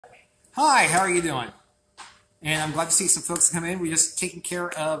Hi, how are you doing? And I'm glad to see some folks come in. We're just taking care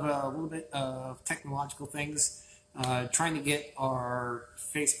of a little bit of technological things, trying to get our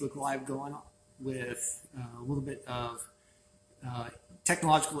Facebook Live going with a little bit of uh,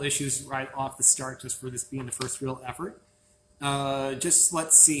 technological issues right off the start, just for this being the first real effort. Just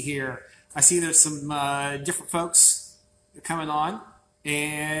let's see here. I see there's some different folks coming on,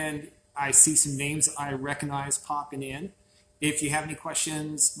 and I see some names I recognize popping in. If you have any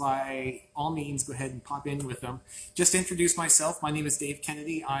questions, by all means, go ahead and pop in with them. Just to introduce myself, my name is Dave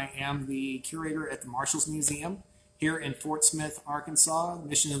Kennedy. I am the curator at the Marshals Museum here in Fort Smith, Arkansas. The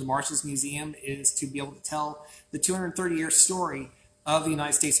mission of the Marshals Museum is to be able to tell the 230-year story of the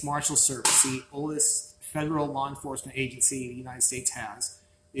United States Marshals Service, the oldest federal law enforcement agency the United States has.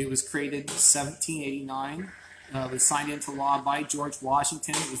 It was created in 1789. It was signed into law by George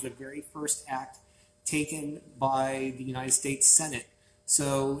Washington. It was the very first act taken by the United States Senate.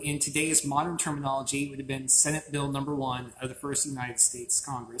 So in today's modern terminology, it would have been Senate Bill number 1 of the first United States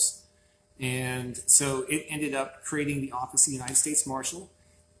Congress. And so it ended up creating the Office of the United States Marshal,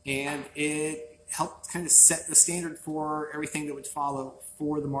 and it helped kind of set the standard for everything that would follow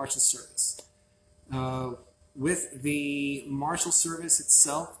for the Marshal Service. With the Marshal Service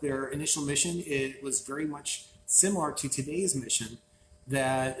itself, their initial mission, it was very much similar to today's mission,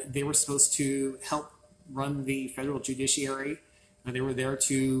 that they were supposed to help run the federal judiciary. They were there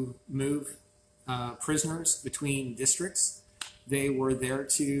to move prisoners between districts. They were there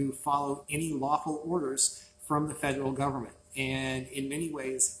to follow any lawful orders from the federal government. And in many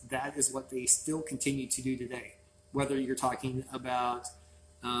ways, that is what they still continue to do today. Whether you're talking about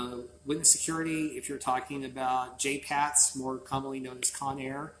witness security, if you're talking about JPATs, more commonly known as Con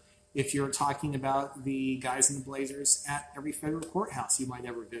Air, if you're talking about the guys in the blazers at every federal courthouse you might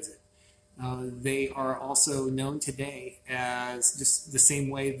ever visit. They are also known today as, just the same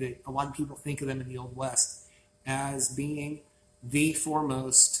way that a lot of people think of them in the Old West, as being the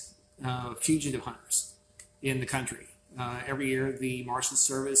foremost fugitive hunters in the country. Every year, the Marshal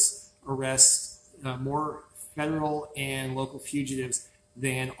Service arrests more federal and local fugitives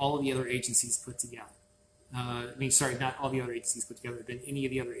than all of the other agencies put together. Not all the other agencies put together, than any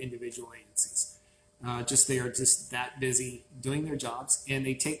of the other individual agencies. They are just that busy doing their jobs, and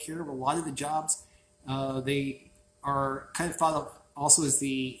they take care of a lot of the jobs. They are kind of thought of also as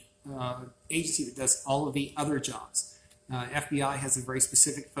the agency that does all of the other jobs. FBI has a very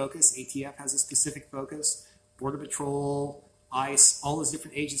specific focus. ATF has a specific focus. Border Patrol, ICE, all those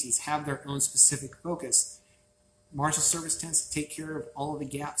different agencies have their own specific focus. Marshal Service tends to take care of all of the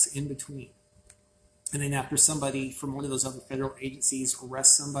gaps in between. And then after somebody from one of those other federal agencies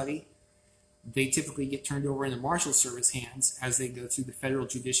arrests somebody, they typically get turned over in the Marshal Service hands as they go through the federal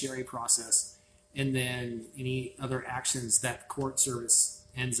judiciary process, and then any other actions that court service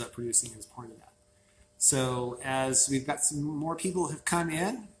ends up producing as part of that. So as we've got some more people who have come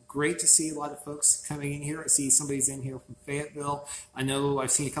in, great to see a lot of folks coming in here. I see somebody's in here from Fayetteville. I know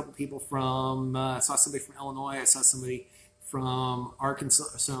I've seen a couple people from, I saw somebody from Illinois. I saw somebody from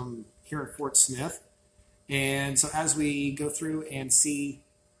Arkansas, some here in Fort Smith. And so as we go through and see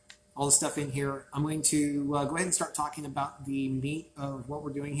all the stuff in here, I'm going to go ahead and start talking about the meat of what we're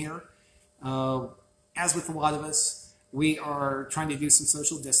doing here. As with a lot of us, we are trying to do some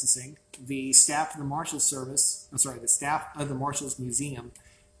social distancing. The staff of the Marshals Service, the staff of the Marshals Museum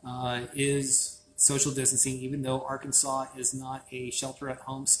is social distancing, even though Arkansas is not a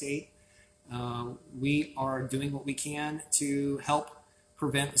shelter-at-home state. We are doing what we can to help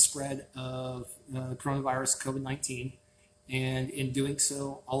prevent the spread of coronavirus, COVID-19. And in doing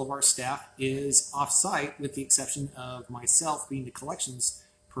so, all of our staff is off-site, with the exception of myself being the collections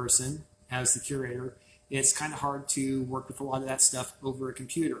person as the curator. It's kind of hard to work with a lot of that stuff over a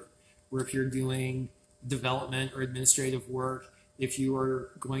computer, where if you're doing development or administrative work, if you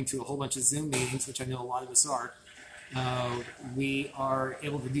are going to a whole bunch of Zoom meetings, which I know a lot of us are, we are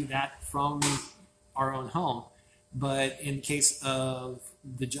able to do that from our own home. But in the case of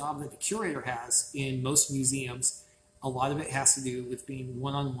the job that the curator has in most museums, a lot of it has to do with being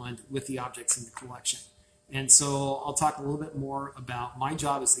one-on-one with the objects in the collection. And so I'll talk a little bit more about my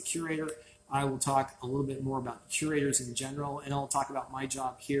job as the curator. I will talk a little bit more about curators in general, and I'll talk about my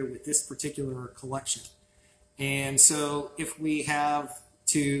job here with this particular collection. And so if we have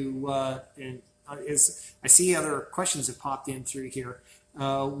to, as I see other questions have popped in through here,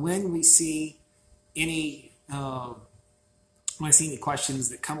 when we see any when I see any questions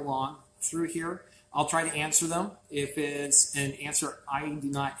that come along through here, I'll try to answer them. If it's an answer I do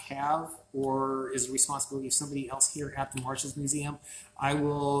not have or is the responsibility of somebody else here at the Marshals Museum, I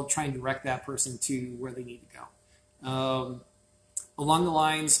will try and direct that person to where they need to go. A along the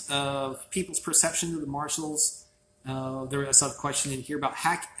lines of people's perception of the Marshals. There was a question in here about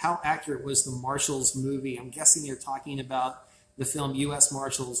how accurate was the Marshals movie. I'm guessing you're talking about the film U.S.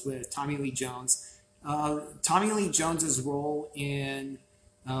 Marshals with Tommy Lee Jones. Tommy Lee Jones's role in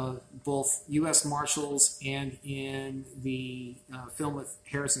both U.S. Marshals and in the film with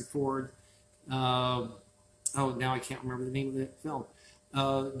Harrison Ford. Now I can't remember the name of the film.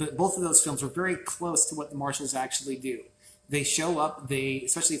 But both of those films are very close to what the Marshals actually do. They show up,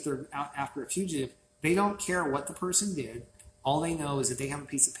 especially if they're out after a fugitive, they don't care what the person did. All they know is that they have a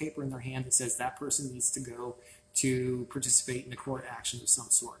piece of paper in their hand that says that person needs to go to participate in a court action of some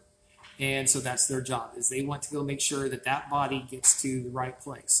sort. And so that's their job, is they want to go make sure that that body gets to the right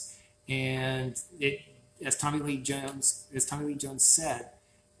place. And as Tommy Lee Jones said,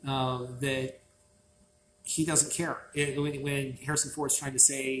 that he doesn't care. When Harrison Ford's trying to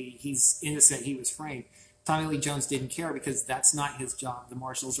say he's innocent, he was framed, Tommy Lee Jones didn't care because that's not his job. The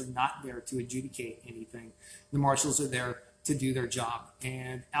Marshals are not there to adjudicate anything. The Marshals are there to do their job.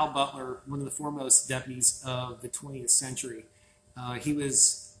 And Al Butler, one of the foremost deputies of the 20th century, he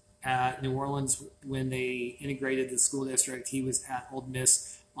was at New Orleans when they integrated the school district. He was at Ole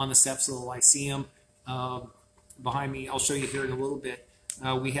Miss on the steps of the Lyceum. Behind me, I'll show you here in a little bit.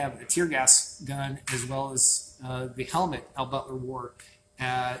 We have a tear gas gun as well as the helmet Al Butler wore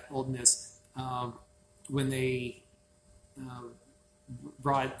at Ole Miss when they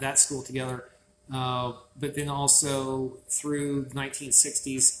brought that school together. But then also through the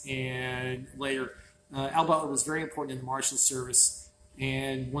 1960s and later, Al Butler was very important in the Marshal Service.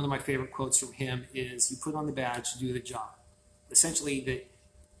 And one of my favorite quotes from him is, "You put on the badge to do the job." Essentially, that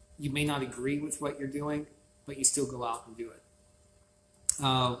you may not agree with what you're doing, but you still go out and do it.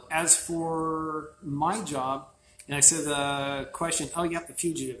 As for my job, and I said the question, oh, yeah, The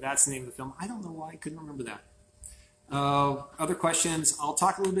Fugitive, that's the name of the film. I don't know why I couldn't remember that. Other questions, I'll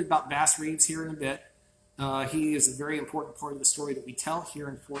talk a little bit about Bass Reeves here in a bit. He is a very important part of the story that we tell here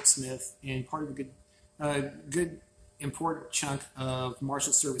in Fort Smith, and part of a good important chunk of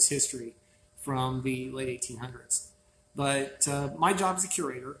Marshal Service history from the late 1800s. But my job as a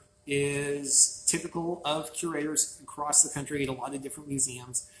curator is typical of curators across the country at a lot of different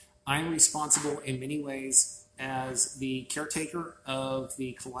museums. I'm responsible in many ways as the caretaker of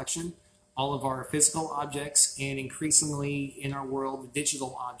the collection, all of our physical objects, and increasingly in our world, the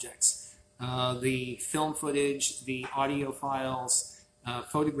digital objects, the film footage, the audio files,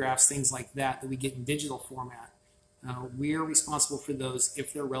 photographs, things like that we get in digital format. We're responsible for those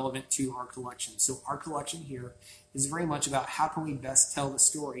if they're relevant to our collection. So our collection here is very much about how can we best tell the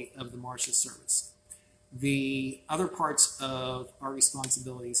story of the Marshal Service. The other parts of our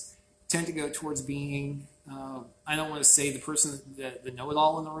responsibilities tend to go towards being, I don't want to say the person, the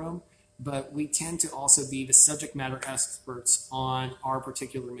know-it-all in the room, but we tend to also be the subject matter experts on our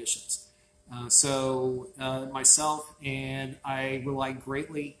particular missions. So myself, and I rely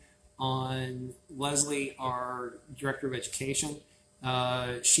greatly on Leslie, our Director of Education.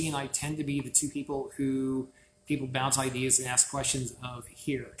 She and I tend to be the two people who people bounce ideas and ask questions of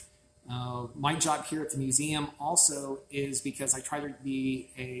here. My job here at the museum also is because I try to be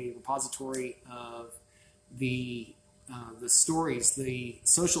a repository of the stories, the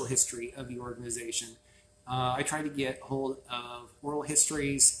social history of the organization. I try to get hold of oral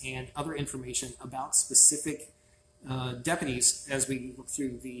histories and other information about specific deputies as we look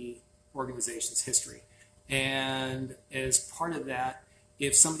through the organization's history. And as part of that,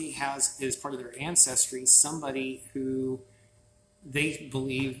 if somebody has, as part of their ancestry, somebody who they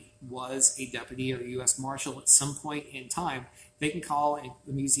believe was a deputy or a U.S. Marshal at some point in time, they can call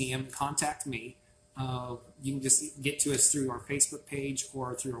the museum, contact me. You can just get to us through our Facebook page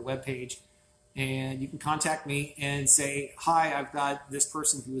or through our webpage, and you can contact me and say, hi, I've got this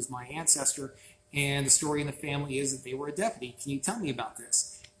person who is my ancestor, and the story in the family is that they were a deputy. Can you tell me about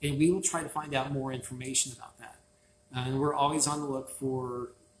this? And we will try to find out more information about that. And we're always on the look for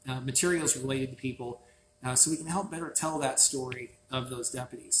materials related to people so we can help better tell that story of those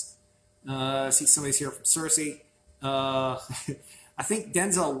deputies. I see somebody's here from Cersei. I think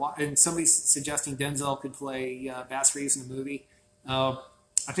Denzel, and somebody's suggesting Denzel could play Bass Reeves in a movie. I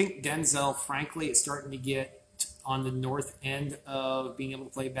think Denzel, frankly, is starting to get on the north end of being able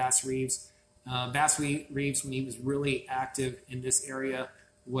to play Bass Reeves. Bass Reeves, when he was really active in this area,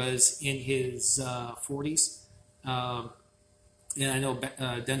 was in his 40s. And I know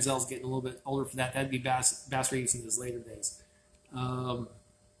Denzel's getting a little bit older for that. That'd be Bass Reeves in his later days.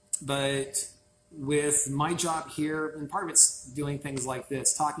 But with my job here, and part of it's doing things like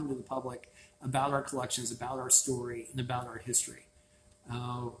this, talking to the public about our collections, about our story, and about our history.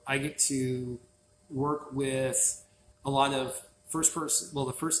 I get to work with a lot of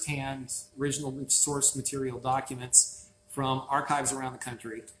the first-hand original source material documents from archives around the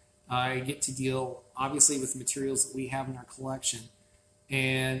country. I get to deal, obviously, with the materials that we have in our collection,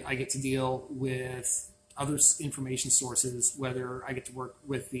 and I get to deal with other information sources, whether I get to work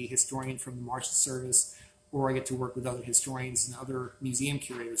with the historian from the Marshal Service, or I get to work with other historians and other museum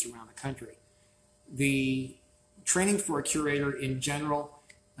curators around the country. The training for a curator in general,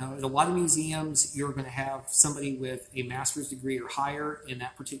 at a lot of museums, you're going to have somebody with a master's degree or higher in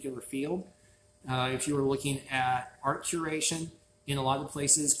that particular field. If you were looking at art curation, in a lot of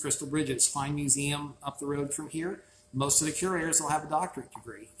places, Crystal Bridges, fine museum up the road from here, most of the curators will have a doctorate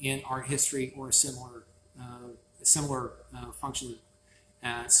degree in art history or a similar function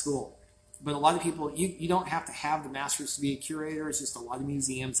at school. But a lot of people, you don't have to have the master's to be a curator. It's just a lot of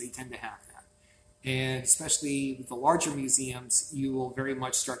museums, they tend to have that. And especially with the larger museums, you will very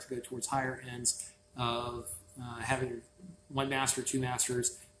much start to go towards higher ends of having one master, two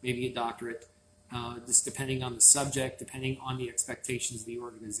masters, maybe a doctorate, just depending on the subject, depending on the expectations of the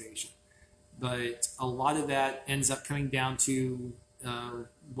organization. But a lot of that ends up coming down to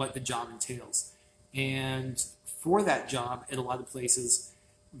what the job entails. And for that job, at a lot of places,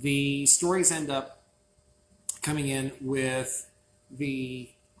 the stories end up coming in with at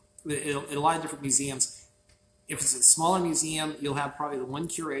a lot of different museums. If it's a smaller museum, you'll have probably the one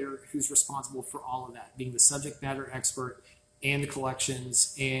curator who's responsible for all of that, being the subject matter expert and the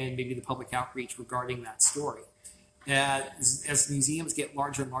collections and maybe the public outreach regarding that story. As museums get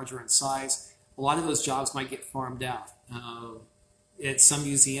larger and larger in size, a lot of those jobs might get farmed out. At some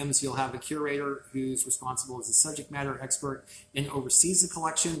museums, you'll have a curator who's responsible as a subject matter expert and oversees the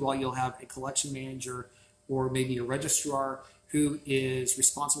collection, while you'll have a collection manager or maybe a registrar who is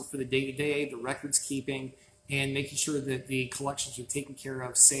responsible for the day-to-day, the records keeping, and making sure that the collections are taken care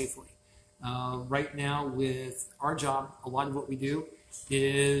of safely. Right now, with our job, a lot of what we do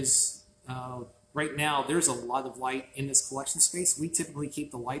is, right now, there's a lot of light in this collection space. We typically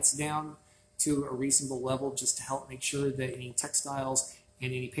keep the lights down to a reasonable level just to help make sure that any textiles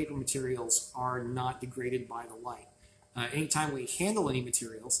and any paper materials are not degraded by the light. Anytime we handle any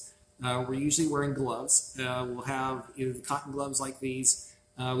materials, we're usually wearing gloves. We'll have either the cotton gloves like these.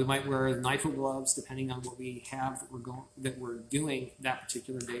 We might wear NIFO gloves depending on what we have that we're doing that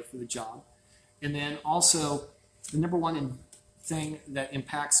particular day for the job. And then also, the number one thing that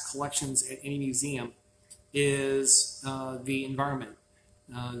impacts collections at any museum is the environment,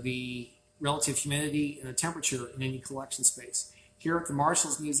 the relative humidity and the temperature in any collection space. Here at the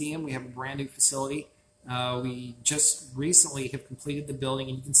Marshals Museum, we have a brand new facility. We just recently have completed the building,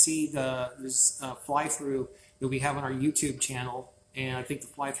 and you can see this fly-through that we have on our YouTube channel. And I think the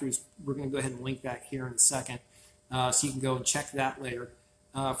fly-throughs, we're going to go ahead and link that here in a second, so you can go and check that later.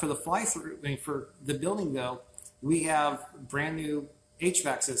 For the fly-through, for the building though, we have a brand new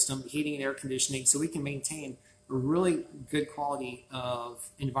HVAC system, heating and air conditioning, so we can maintain a really good quality of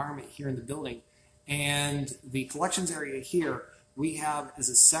environment here in the building. And the collections area here, we have as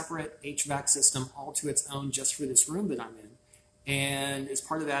a separate HVAC system all to its own just for this room that I'm in. And as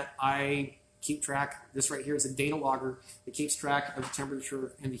part of that, I keep track, this right here is a data logger that keeps track of the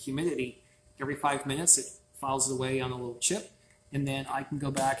temperature and the humidity. Every 5 minutes, it files it away on a little chip, and then I can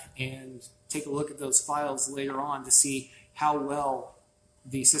go back and take a look at those files later on to see how well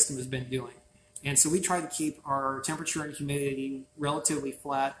the system has been doing. And so we try to keep our temperature and humidity relatively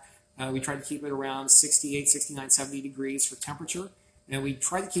flat. We try to keep it around 68, 69, 70 degrees for temperature, and we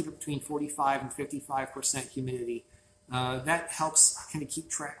try to keep it between 45 and 55% humidity. That helps kind of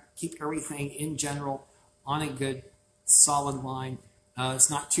keep everything in general on a good solid line. It's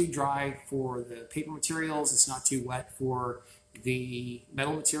not too dry for the paper materials. It's not too wet for the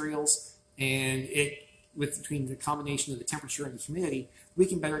metal materials. And between the combination of the temperature and the humidity, we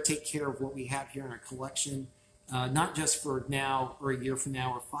can better take care of what we have here in our collection, not just for now or a year from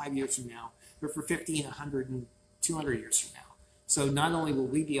now or 5 years from now, but for 50 and 100 and 200 years from now. So not only will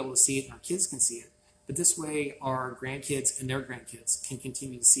we be able to see it and our kids can see it, but this way our grandkids and their grandkids can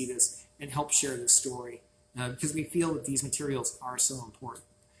continue to see this and help share this story, because we feel that these materials are so important.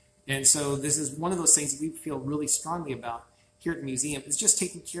 And so this is one of those things that we feel really strongly about here at the museum, is just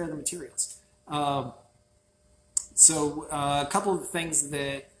taking care of the materials. So a couple of things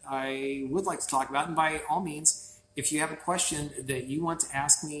that I would like to talk about, and by all means, if you have a question that you want to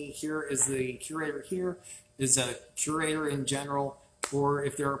ask me here as the curator here, as a curator in general, or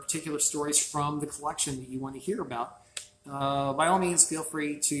if there are particular stories from the collection that you want to hear about, by all means, feel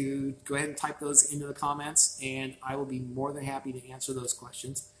free to go ahead and type those into the comments, and I will be more than happy to answer those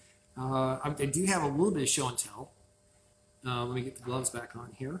questions. I do have a little bit of show and tell. Let me get the gloves back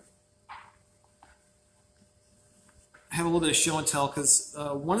on here. have a little bit of show and tell because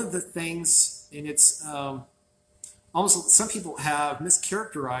one of the things, and it's almost some people have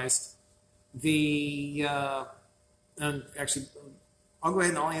mischaracterized the, and actually, I'll go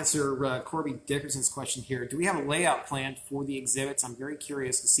ahead and I'll answer Corby Dickerson's question here. Do we have a layout planned for the exhibits? I'm very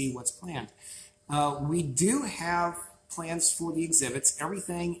curious to see what's planned. We do have plans for the exhibits.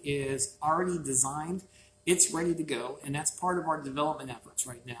 Everything is already designed. It's ready to go, and that's part of our development efforts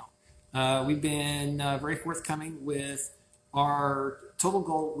right now. We've been very forthcoming with our total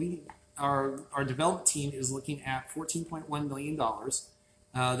goal. Our development team is looking at $14.1 million.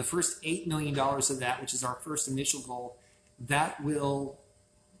 The first $8 million of that, which is our first initial goal, that will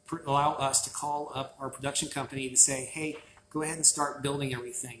allow us to call up our production company to say, hey, go ahead and start building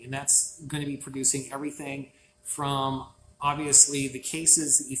everything. And that's going to be producing everything from obviously the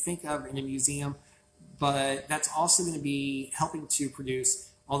cases that you think of in a museum, but that's also going to be helping to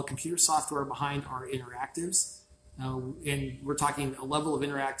produce all the computer software behind our interactives. And we're talking a level of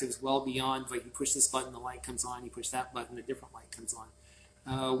interactives well beyond, like you push this button, the light comes on, you push that button, a different light comes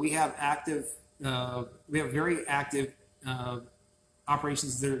on. We have very active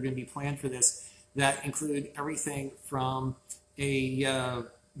operations that are going to be planned for this that include everything from a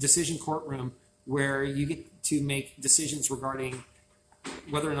decision courtroom where you get to make decisions regarding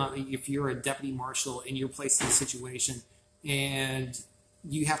whether or not, if you're a deputy marshal and you're placed in a situation and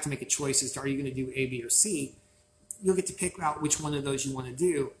you have to make a choice as to are you going to do A, B, or C, you'll get to pick out which one of those you want to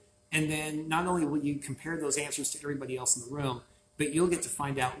do. And then not only will you compare those answers to everybody else in the room, but you'll get to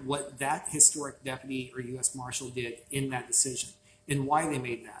find out what that historic deputy or U.S. Marshal did in that decision and why they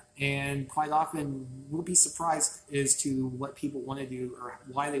made that. And quite often we'll be surprised as to what people want to do or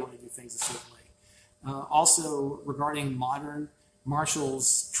why they want to do things a certain way. Also, regarding modern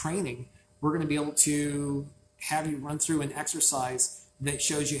marshals training, we're going to be able to have you run through an exercise that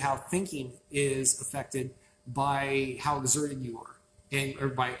shows you how thinking is affected by how exerted you are or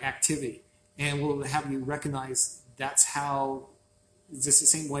by activity. And we'll have you recognize that's how, just the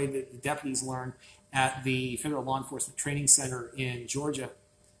same way that the deputies learn at the Federal Law Enforcement Training Center in Georgia.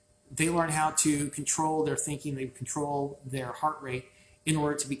 They learn how to control their thinking, they control their heart rate in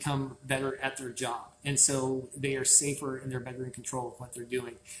order to become better at their job. And so they are safer and they're better in control of what they're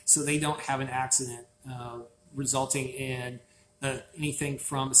doing. So they don't have an accident resulting in anything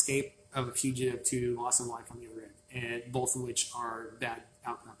from escape of a fugitive to loss of life on the other end, and both of which are bad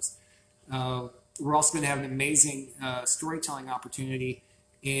outcomes. We're also going to have an amazing storytelling opportunity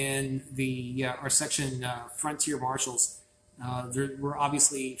in our section, Frontier Marshals. We're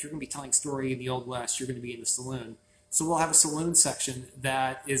obviously, if you're going to be telling story in the Old West, you're going to be in the saloon. So we'll have a saloon section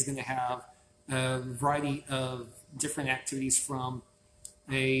that is going to have a variety of different activities, from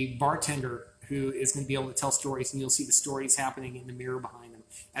a bartender who is going to be able to tell stories, and you'll see the stories happening in the mirror behind them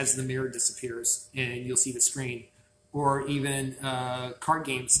as the mirror disappears and you'll see the screen. Or even card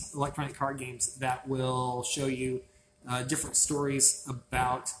games, electronic card games that will show you different stories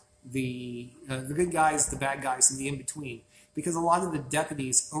about the good guys, the bad guys, and the in-between. Because a lot of the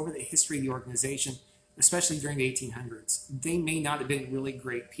deputies over the history of the organization, especially during the 1800s, they may not have been really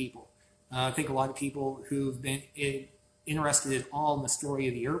great people. I think a lot of people who've been interested at all in the story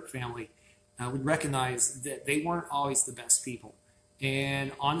of the Earp family would recognize that they weren't always the best people.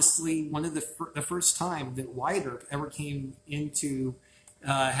 And honestly, one of the first time that Wyatt Earp ever came into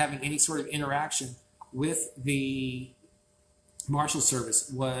having any sort of interaction with the Marshal Service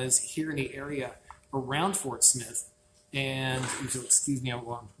was here in the area around Fort Smith. And so excuse me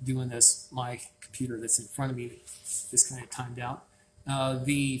while I'm doing this, my computer that's in front of me is kind of timed out.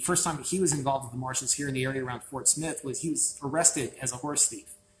 The first time that he was involved with the Marshals here in the area around Fort Smith was he was arrested as a horse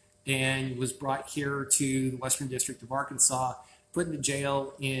thief and was brought here to the Western District of Arkansas, put into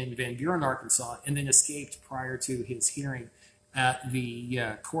jail in Van Buren, Arkansas, and then escaped prior to his hearing at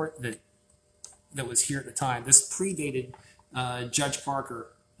the court that was here at the time. This predated Judge Parker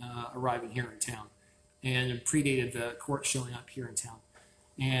arriving here in town, and it predated the court showing up here in town.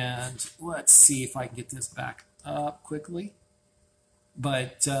 And let's see if I can get this back up quickly.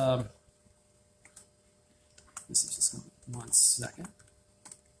 But this is just going to be 1 second.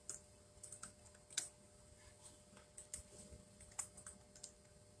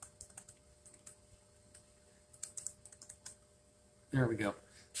 There we go.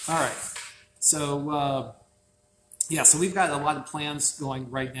 All right. So, yeah, so we've got a lot of plans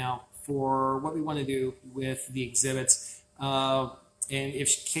going right now for what we want to do with the exhibits. And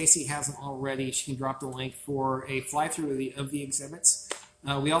if Casey hasn't already, she can drop the link for a fly-through of the exhibits.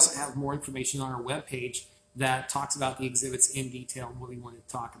 We also have more information on our webpage that talks about the exhibits in detail and what we want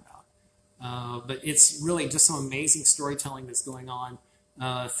to talk about. But it's really just some amazing storytelling that's going on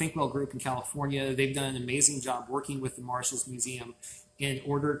Thinkwell Group in California. They've done an amazing job working with the Marshals Museum in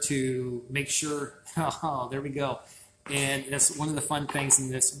order to make sure, oh, there we go. And that's one of the fun things in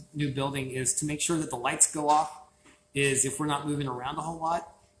this new building is to make sure that the lights go off. Is if we're not moving around a whole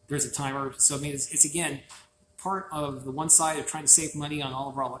lot, there's a timer. So I mean, it's again, part of the one side of trying to save money on all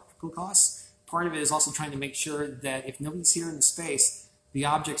of our electrical costs. Part of it is also trying to make sure that if nobody's here in the space, the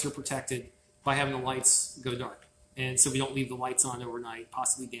objects are protected by having the lights go dark. And so we don't leave the lights on overnight,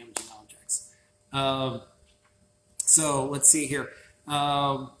 possibly damaging objects. So let's see here.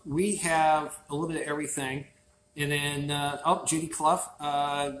 We have a little bit of everything. And then, oh, Judy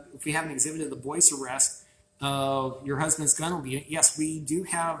Clough, if we have an exhibit of the Boyce arrest, your husband's gun will be in it. Yes, we do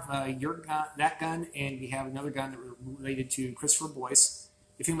have your gun, that gun, and we have another gun that related to Christopher Boyce.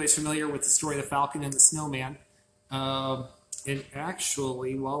 If anybody's familiar with the story of the Falcon and the Snowman, and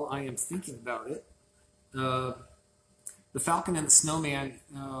actually, while I am thinking about it, the Falcon and the Snowman,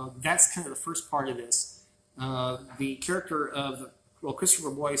 that's kind of the first part of this. The character of, well, Christopher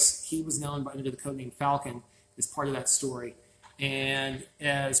Boyce, he was known by, under the codename Falcon, as part of that story. And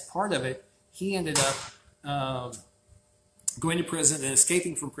as part of it, he ended up going to prison and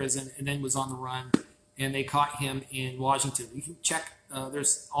escaping from prison, and then was on the run, and they caught him in Washington. You can check,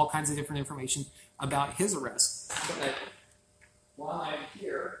 there's all kinds of different information about his arrest. But while I'm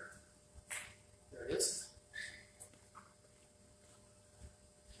here, there it is.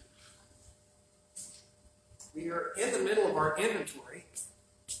 We are in the middle of our inventory,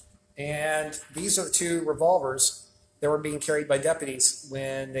 and these are the two revolvers that were being carried by deputies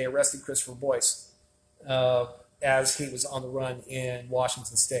when they arrested Christopher Boyce as he was on the run in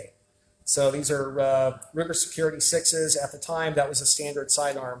Washington State. So these are Ruger Security 6s. At the time, that was a standard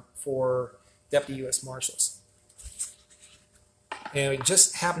sidearm for Deputy U.S. Marshals. And we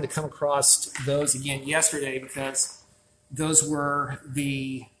just happened to come across those again yesterday because those were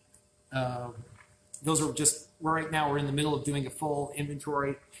the those are just, right now we're in the middle of doing a full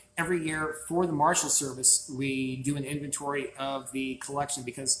inventory. Every year for the Marshal Service, we do an inventory of the collection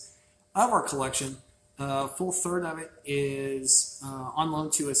because of our collection, a full third of it is on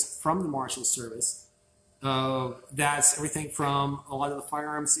loan to us from the Marshal Service. That's everything from a lot of the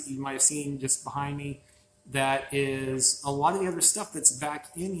firearms that you might have seen just behind me. That is a lot of the other stuff that's back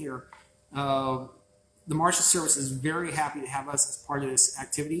in here. The Marshal Service is very happy to have us as part of this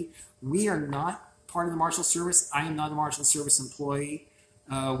activity. We are not part of the Marshal Service. I am not a Marshal Service employee.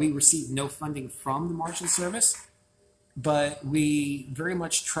 We receive no funding from the Marshal Service, but we very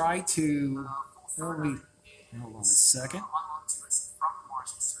much try to. Hold on a second.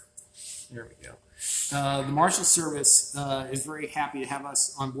 There we go. The Marshal Service is very happy to have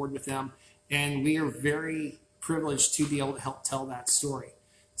us on board with them, and we are very privileged to be able to help tell that story.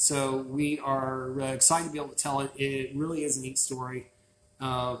 So we are excited to be able to tell it. It really is a neat story.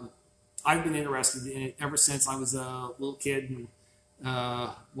 I've been interested in it ever since I was a little kid and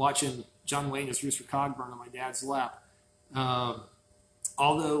watching John Wayne as Rooster Cogburn on my dad's lap.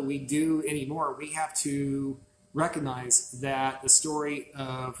 Although we do anymore, we have to recognize that the story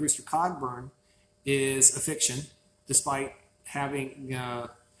of Rooster Cogburn is a fiction, despite having,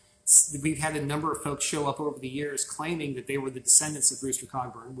 we've had a number of folks show up over the years claiming that they were the descendants of Rooster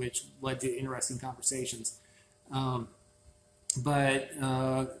Cogburn, which led to interesting conversations. But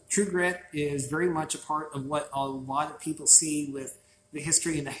True Grit is very much a part of what a lot of people see with the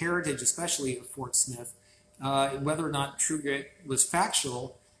history and the heritage, especially of Fort Smith. Whether or not True Grit was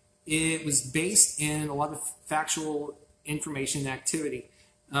factual, it was based in a lot of factual information and activity.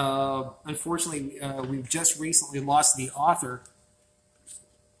 Unfortunately, we've just recently lost the author.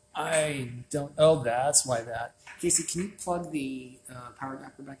 I don't, oh, that's why that. Casey, can you plug the power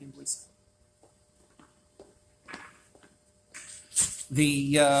adapter back in, please?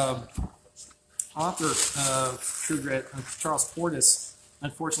 The author of True Grit, Charles Portis,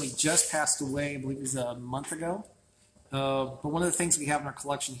 unfortunately just passed away, I believe it was a month ago. But one of the things we have in our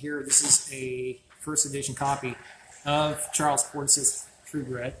collection here, this is a first edition copy of Charles Portis' True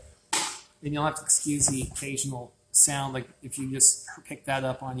Grit. And you'll have to excuse the occasional sound, like if you just pick that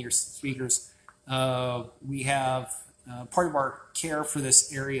up on your speakers. We have part of our care for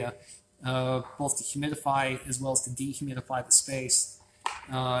this area, both to humidify as well as to dehumidify the space.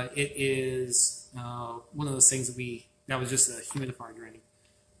 It is one of those things that was just a humidifier draining.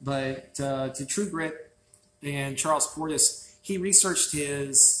 But to True Grit and Charles Portis, he researched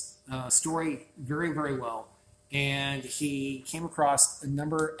his story very, very well. And he came across a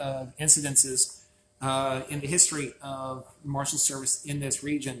number of incidences in the history of the Marshal Service in this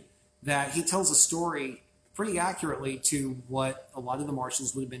region that he tells a story pretty accurately to what a lot of the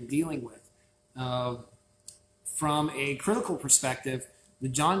Marshals would have been dealing with. From a critical perspective, The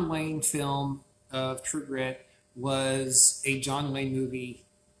John Wayne film of True Grit was a John Wayne movie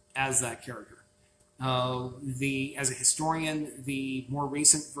as that character. As a historian, the more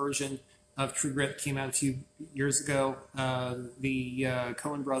recent version of True Grit came out a few years ago. The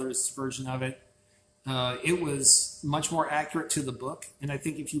Coen brothers version of it. It was much more accurate to the book, and I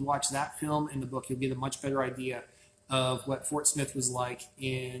think if you watch that film and the book, you'll get a much better idea of what Fort Smith was like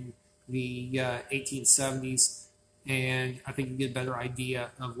in the 1870s, and I think you get a better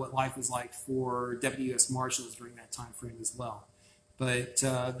idea of what life was like for Deputy U.S. Marshals during that time frame as well. But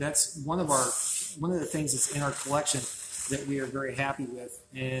that's one of the things that's in our collection that we are very happy with,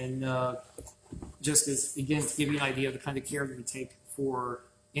 and just as again to give you an idea of the kind of care that we take for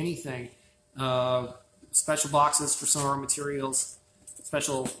anything. Special boxes for some of our materials,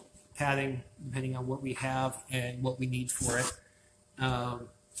 special padding depending on what we have and what we need for it.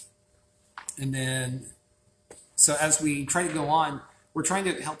 And then, so as we try to go on, we're trying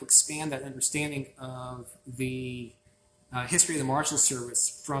to help expand that understanding of the history of the Marshal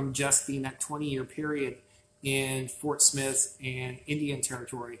Service from just being that 20-year period in Fort Smith and Indian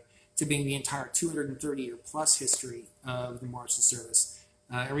Territory to being the entire 230-year plus history of the Marshal Service.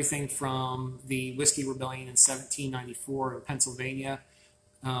 Everything from the Whiskey Rebellion in 1794 in Pennsylvania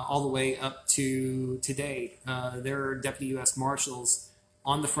all the way up to today. There are Deputy U.S. Marshals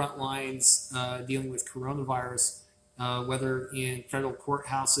on the front lines dealing with coronavirus, whether in federal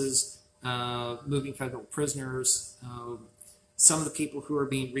courthouses, moving federal prisoners. Some of the people who are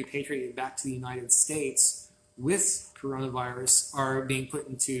being repatriated back to the United States with coronavirus are being put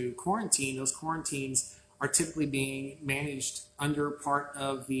into quarantine. Those quarantines are typically being managed under part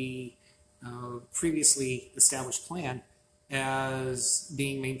of the previously established plan as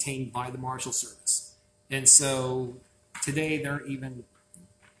being maintained by the Marshal Service. And so today they're even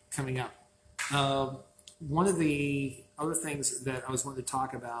coming up. One of the other things that I was wanting to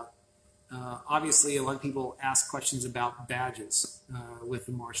talk about, obviously a lot of people ask questions about badges with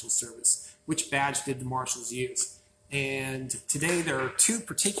the Marshal Service. Which badge did the Marshals use? And today there are two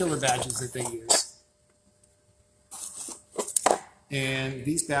particular badges that they use. And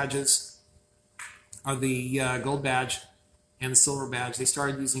these badges are the gold badge and the silver badge. They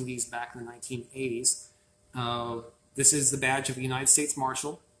started using these back in the 1980s. This is the badge of a United States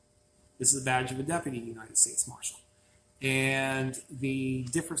Marshal. This is the badge of a Deputy United States Marshal. And the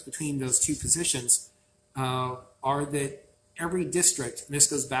difference between those two positions are that every district, and this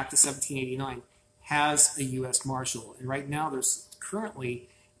goes back to 1789, has a U.S. Marshal. And right now there's currently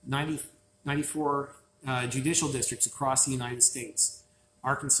 94 judicial districts across the United States.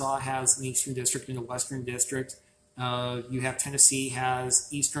 Arkansas has an Eastern District and a Western District. You have Tennessee has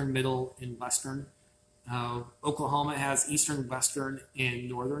Eastern, Middle, and Western. Oklahoma has Eastern, Western, and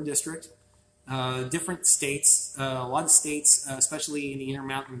Northern District. Different states, a lot of states, especially in the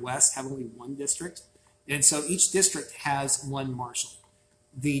Intermountain West, have only one district. And so each district has one marshal.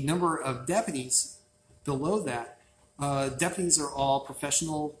 The number of deputies below that, deputies are all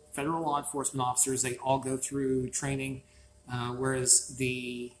professional federal law enforcement officers. They all go through training, whereas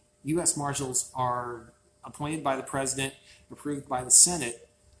the U.S. Marshals are appointed by the President, approved by the Senate,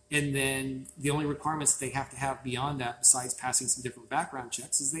 and then the only requirements they have to have beyond that, besides passing some different background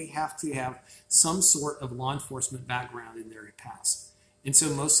checks, is they have to have some sort of law enforcement background in their past. And so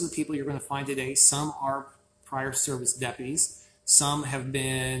most of the people you're going to find today, some are prior service deputies, some have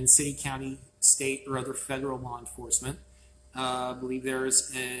been city, county, state, or other federal law enforcement. I believe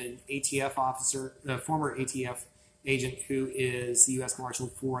there's an ATF officer, a former ATF agent who is the U.S. Marshal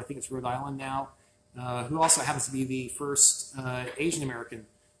for, I think it's Rhode Island now, who also happens to be the first Asian American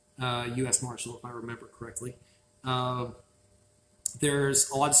U.S. Marshal, if I remember correctly. There's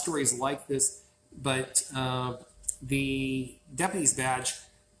a lot of stories like this, but the deputy's badge,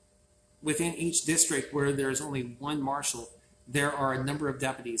 within each district where there's only one marshal, there are a number of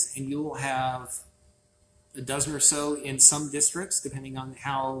deputies, and you will have a dozen or so in some districts, depending on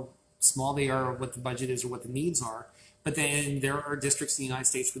how small they are, or what the budget is, or what the needs are. But then there are districts in the United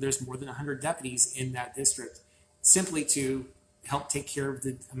States where there's more than 100 deputies in that district, simply to help take care of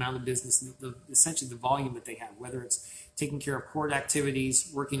the amount of business, essentially the volume that they have, whether it's taking care of court activities,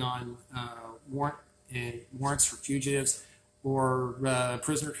 working on warrants for fugitives, or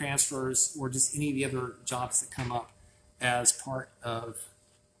prisoner transfers, or just any of the other jobs that come up as part of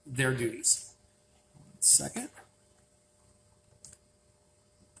their duties. One second.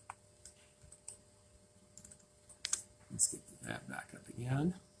 Let's get that back up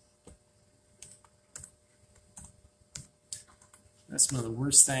again. That's one of the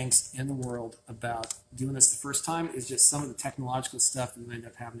worst things in the world about doing this the first time, is just some of the technological stuff that you end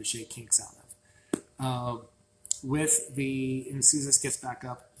up having to shake kinks out of. and as soon as this gets back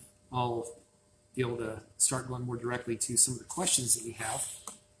up, I'll be able to start going more directly to some of the questions that we have.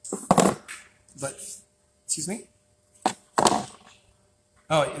 But, excuse me?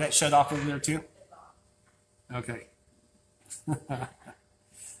 Oh, that shut off over there too? Okay.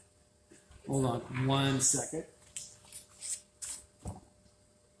 Hold on 1 second.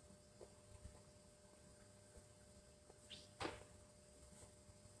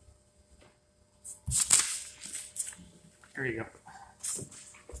 There you go.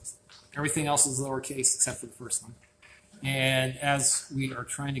 Everything else is lowercase except for the first one. And as we are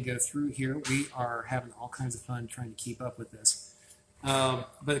trying to go through here, we are having all kinds of fun trying to keep up with this.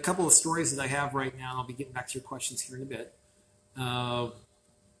 But a couple of stories that I have right now, I'll be getting back to your questions here in a bit.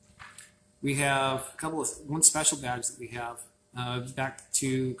 We have one special badge that we have, back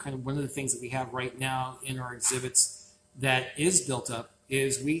to kind of one of the things that we have right now in our exhibits that is built up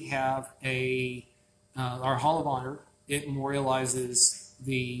is we have our Hall of Honor. It memorializes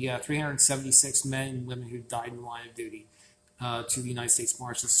the 376 men and women who died in the line of duty to the United States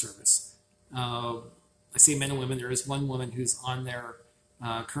Marshals Service. I say men and women. There is one woman who's on there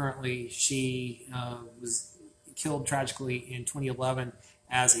currently. She was killed tragically in 2011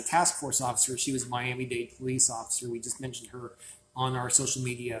 as a task force officer. She was a Miami-Dade police officer. We just mentioned her on our social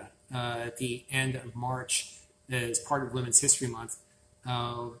media at the end of March as part of Women's History Month.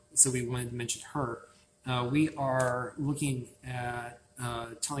 So we wanted to mention her. We are looking at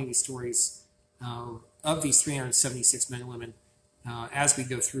telling these stories of these 376 men and women as we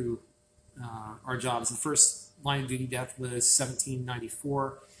go through our jobs. The first line of duty death was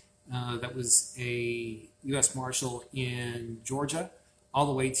 1794. That was a U.S. Marshal in Georgia, all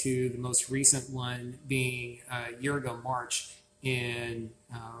the way to the most recent one being a year ago, March, in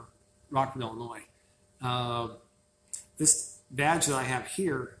Rockford, Illinois. This badge that I have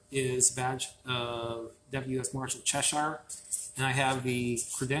here is a badge of Deputy U.S. Marshal Cheshire, and I have the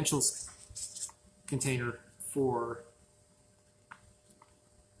credentials container for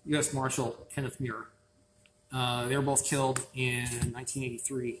U.S. Marshal Kenneth Muir. They were both killed in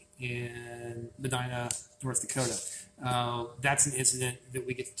 1983 in Medina, North Dakota. That's an incident that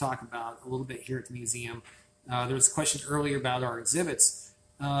we get to talk about a little bit here at the museum. There was a question earlier about our exhibits.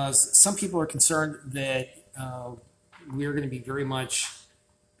 Some people are concerned that we're going to be very much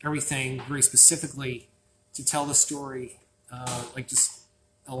everything very specifically to tell the story, like just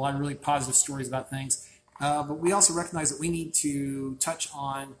a lot of really positive stories about things. But we also recognize that we need to touch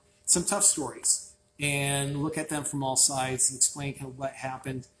on some tough stories and look at them from all sides and explain kind of what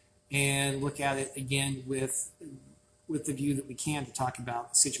happened and look at it again with the view that we can to talk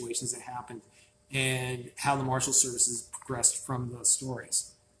about situations that happened and how the Marshal Services progressed from those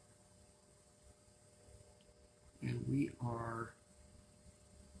stories. And we are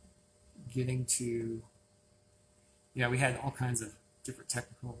getting to, yeah, we had all kinds of different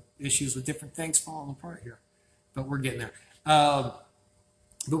technical issues with different things falling apart here, but we're getting there.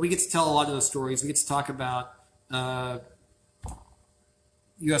 But we get to tell a lot of those stories. We get to talk about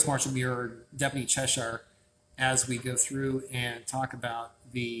U.S. Marshal Muir, Deputy Cheshire, as we go through and talk about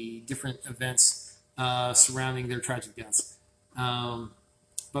the different events surrounding their tragic deaths.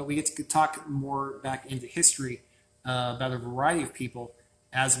 But we get to talk more back into history about a variety of people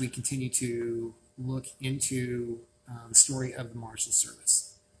as we continue to look into the story of the Marshal Service.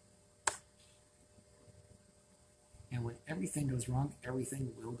 And when everything goes wrong,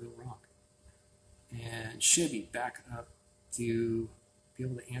 everything will go wrong. And should be back up to be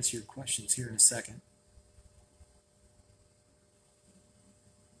able to answer your questions here in a second.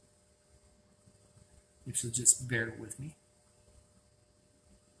 If you'll just bear with me.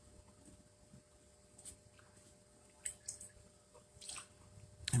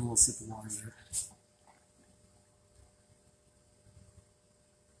 And we'll sip of water there.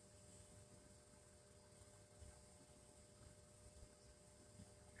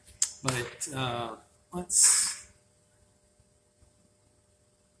 But let's.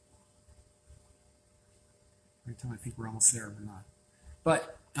 Every time I think we're almost there, we're not.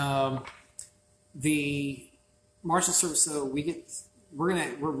 But the Marshal Service, so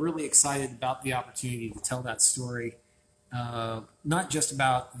we're really excited about the opportunity to tell that story, not just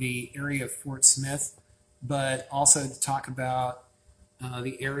about the area of Fort Smith, but also to talk about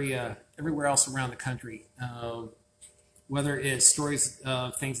the area everywhere else around the country. Whether it's stories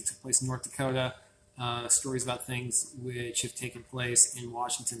of things that took place in North Dakota, stories about things which have taken place in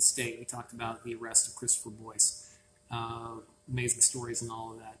Washington State. We talked about the arrest of Christopher Boyce. Amazing stories and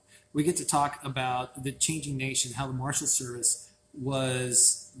all of that. We get to talk about the changing nation, how the Marshal Service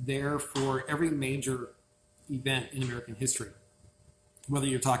was there for every major event in American history. Whether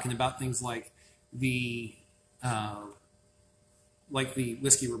you're talking about things like the like the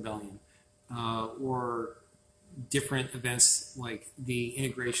Whiskey Rebellion, or different events like the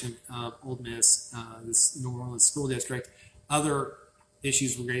integration of Old Miss, this New Orleans school district, other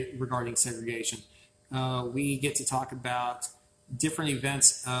issues regarding segregation. We get to talk about different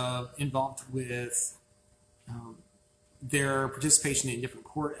events involved with their participation in different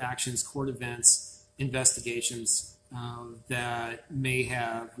court actions, court events, investigations that may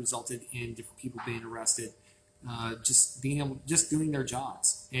have resulted in different people being arrested, just doing their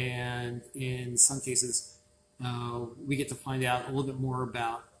jobs. And in some cases, we get to find out a little bit more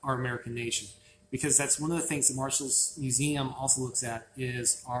about our American nation, because that's one of the things the Marshals Museum also looks at,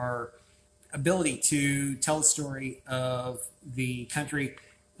 is our ability to tell the story of the country,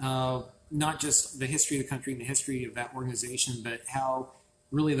 not just the history of the country and the history of that organization, but how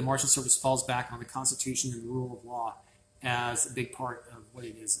really the Marshal Service falls back on the Constitution and the rule of law as a big part of what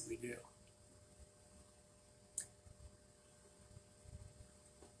it is that we do.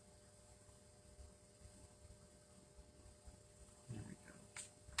 There we go.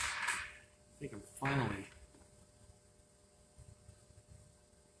 I think I'm finally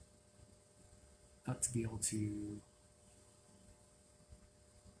up to be able to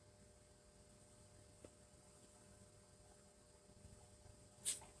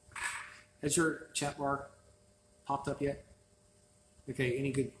Has your chat bar popped up yet? Okay,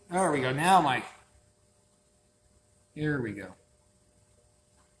 any good? Oh, there we go. Now, Mike. Here we go.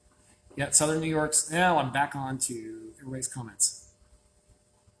 Yeah, Southern New York's. Now I'm back on to everybody's comments.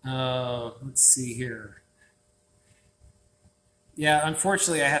 Let's see here. Yeah,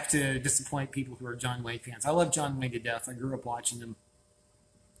 unfortunately, I have to disappoint people who are John Wayne fans. I love John Wayne to death. I grew up watching him,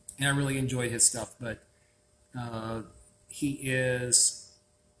 and I really enjoyed his stuff. But he is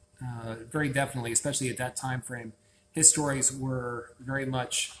very definitely, especially at that time frame, his stories were very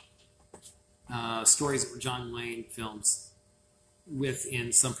much stories that were John Wayne films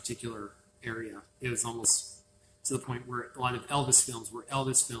within some particular area. It was almost to the point where a lot of Elvis films were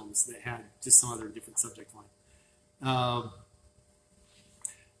Elvis films that had just some other different subject line.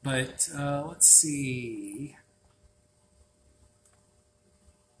 But let's see.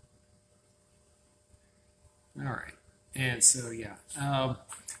 All right. And so, yeah.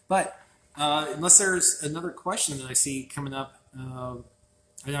 But unless there's another question that I see coming up, I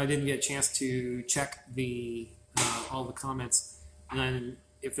know I didn't get a chance to check all the comments. And then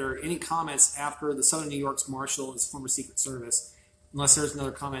if there are any comments after the Southern New York's Marshal is former Secret Service, unless there's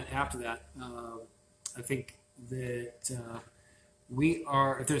another comment after that, I think that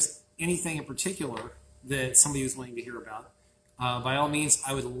if there's anything in particular that somebody was wanting to hear about, by all means,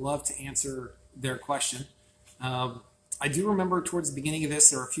 I would love to answer their question. I do remember towards the beginning of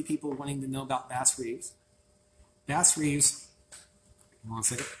this, there were a few people wanting to know about Bass Reeves. Bass Reeves, hold on a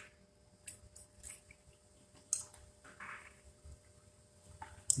second.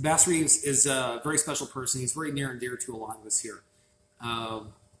 Bass Reeves is a very special person. He's very near and dear to a lot of us here.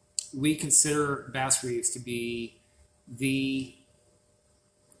 We consider Bass Reeves to be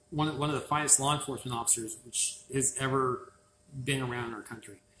one of the finest law enforcement officers which has ever been around in our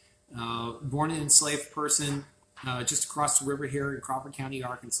country. Born an enslaved person just across the river here in Crawford County,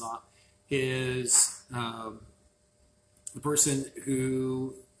 Arkansas. Is the person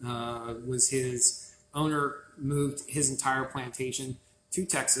who was his owner moved his entire plantation to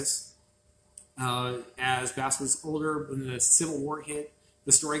Texas. As Bass was older, when the Civil War hit,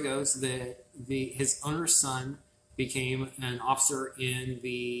 the story goes that his owner's son became an officer in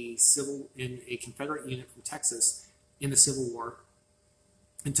a Confederate unit from Texas in the Civil War,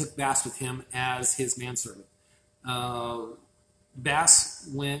 and took Bass with him as his manservant. Bass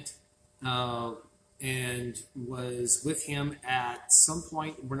went and was with him at some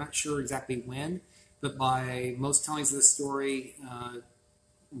point. We're not sure exactly when, but by most tellings of the story,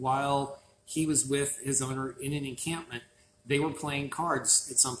 while he was with his owner in an encampment, they were playing cards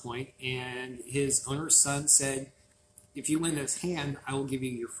at some point, and his owner's son said, "If you win this hand, I will give you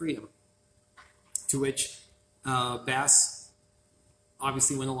your freedom." To which Bass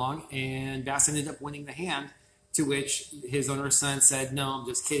obviously went along, and Bass ended up winning the hand, to which his owner's son said, "No, I'm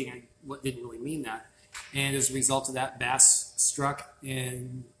just kidding. I didn't really mean that." And as a result of that, Bass struck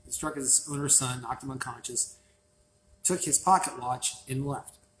his owner's son, knocked him unconscious, took his pocket watch, and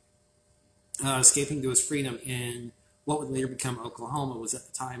left, escaping to his freedom in what would later become Oklahoma. Was at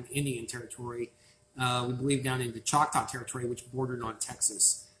the time Indian Territory, we believe down into Choctaw Territory, which bordered on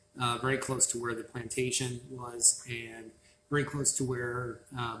Texas, very close to where the plantation was, and very close to where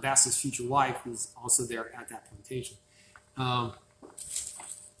Bass's future wife was also there at that plantation.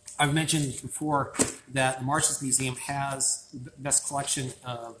 I've mentioned before that the Marshals Museum has the best collection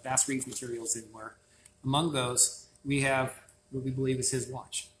of Bass Reeves materials anywhere. Among those, we have what we believe is his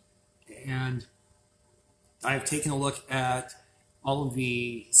watch. And I've taken a look at all of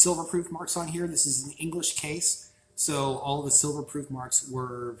the silver proof marks on here. This is an English case, so all of the silver proof marks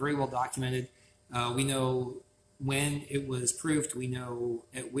were very well documented. We know when it was proofed. We know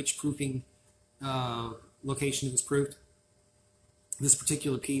at which proofing location it was proofed. This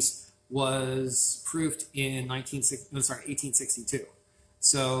particular piece was proofed in 1862.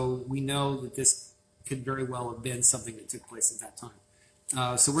 So we know that this could very well have been something that took place at that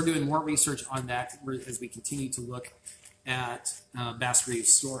time. So we're doing more research on that as we continue to look at Bass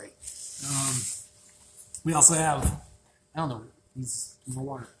Reeves' story. We also have, I don't know, he's more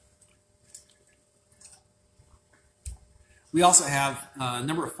water. We also have a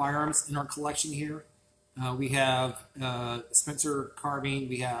number of firearms in our collection here. We have Spencer carbine.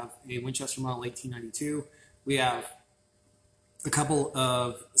 We have a Winchester model 1892. We have a couple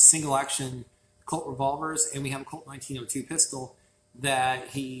of single-action Colt revolvers, and we have a Colt 1902 pistol that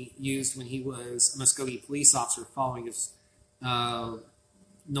he used when he was a Muskogee police officer following his no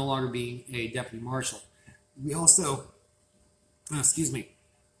longer being a deputy marshal. We also,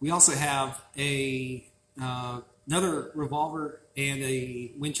 we also have a another revolver and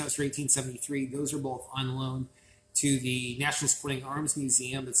a Winchester 1873. Those are both on loan to the National Sporting Arms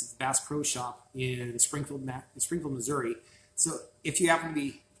Museum. That's at the Bass Pro Shop in Springfield, Missouri. So if you happen to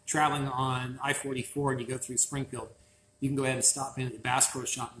be traveling on I-44 and you go through Springfield, you can go ahead and stop in at the Bass Pro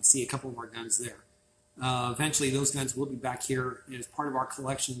Shop and see a couple of our guns there. Eventually, those guns will be back here as part of our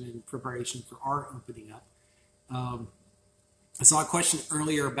collection in preparation for our opening up. I saw a question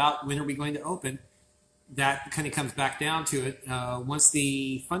earlier about when are we going to open. That kind of comes back down to it. Once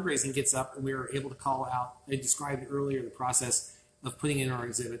the fundraising gets up and we are able to call out, I described earlier the process of putting in our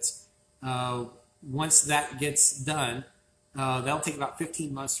exhibits. Once that gets done, that'll take about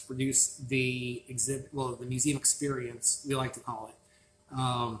 15 months to produce the exhibit, well, the museum experience, we like to call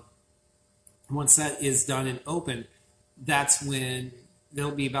it. Once that is done and open, that's when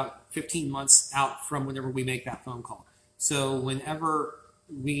they'll be about 15 months out from whenever we make that phone call. So whenever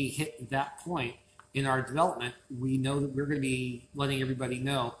we hit that point in our development, we know that we're going to be letting everybody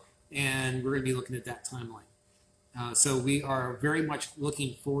know, and we're going to be looking at that timeline. So we are very much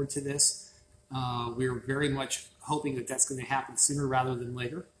looking forward to this. We're very much hoping that that's going to happen sooner rather than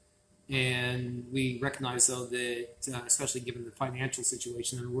later. And we recognize, though, that especially given the financial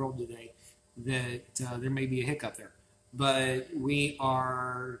situation in the world today, that there may be a hiccup there. But we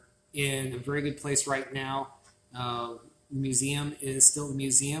are in a very good place right now. The museum is still the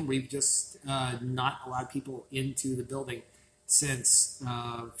museum. We've just not allowed people into the building since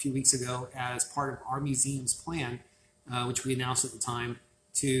a few weeks ago as part of our museum's plan, which we announced at the time,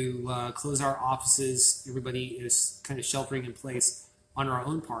 to close our offices. Everybody is kind of sheltering in place on our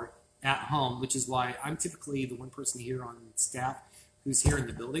own part at home, which is why I'm typically the one person here on staff who's here in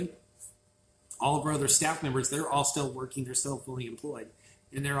the building. All of our other staff members, they're all still working, they're still fully employed,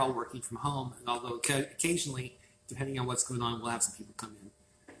 and they're all working from home. And although occasionally, depending on what's going on, we'll have some people come in.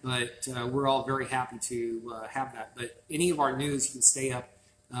 But we're all very happy to have that. But any of our news, you can stay up.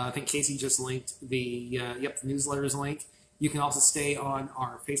 I think Casey just linked the newsletter is linked. You can also stay on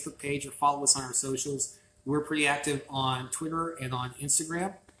our Facebook page or follow us on our socials. We're pretty active on Twitter and on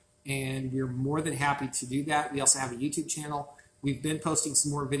Instagram, and we're more than happy to do that. We also have a YouTube channel. We've been posting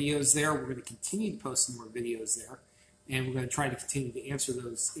some more videos there. We're going to continue to post some more videos there, and we're going to try to continue to answer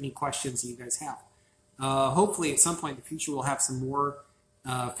any questions that you guys have. Hopefully, at some point in the future, we'll have some more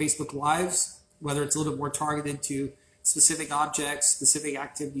Facebook Lives, whether it's a little bit more targeted to specific objects, specific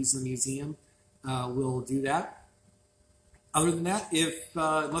activities in the museum. We'll do that. Other than that,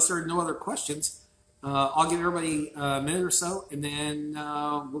 unless there are no other questions, I'll give everybody a minute or so, and then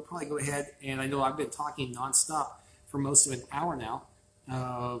we'll probably go ahead. And I know I've been talking nonstop for most of an hour now,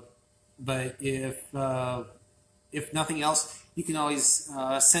 but if nothing else, you can always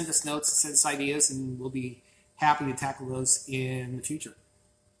send us notes, send us ideas, and we'll be happy to tackle those in the future.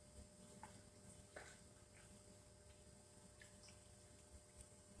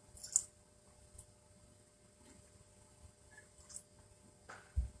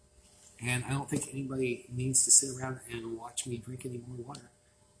 And I don't think anybody needs to sit around and watch me drink any more water.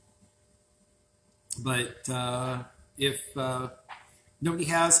 But if nobody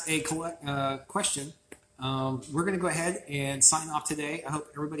has a question, we're going to go ahead and sign off today. I hope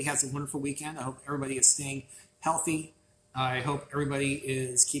everybody has a wonderful weekend. I hope everybody is staying healthy. I hope everybody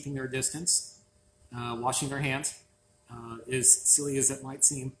is keeping their distance, washing their hands. As silly as it might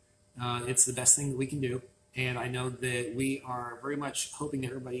seem, it's the best thing that we can do. And I know that we are very much hoping that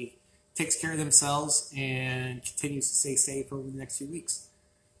everybody takes care of themselves and continues to stay safe over the next few weeks.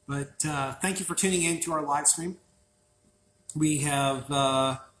 But thank you for tuning in to our live stream. We have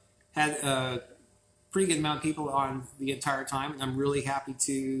had a pretty good amount of people on the entire time, and I'm really happy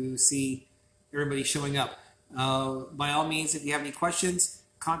to see everybody showing up. By all means, if you have any questions,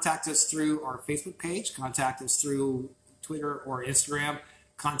 contact us through our Facebook page, contact us through Twitter or Instagram,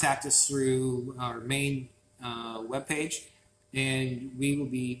 contact us through our main webpage, and we will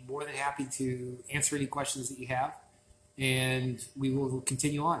be more than happy to answer any questions that you have, and we will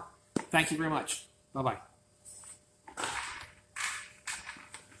continue on. Thank you very much. Bye-bye.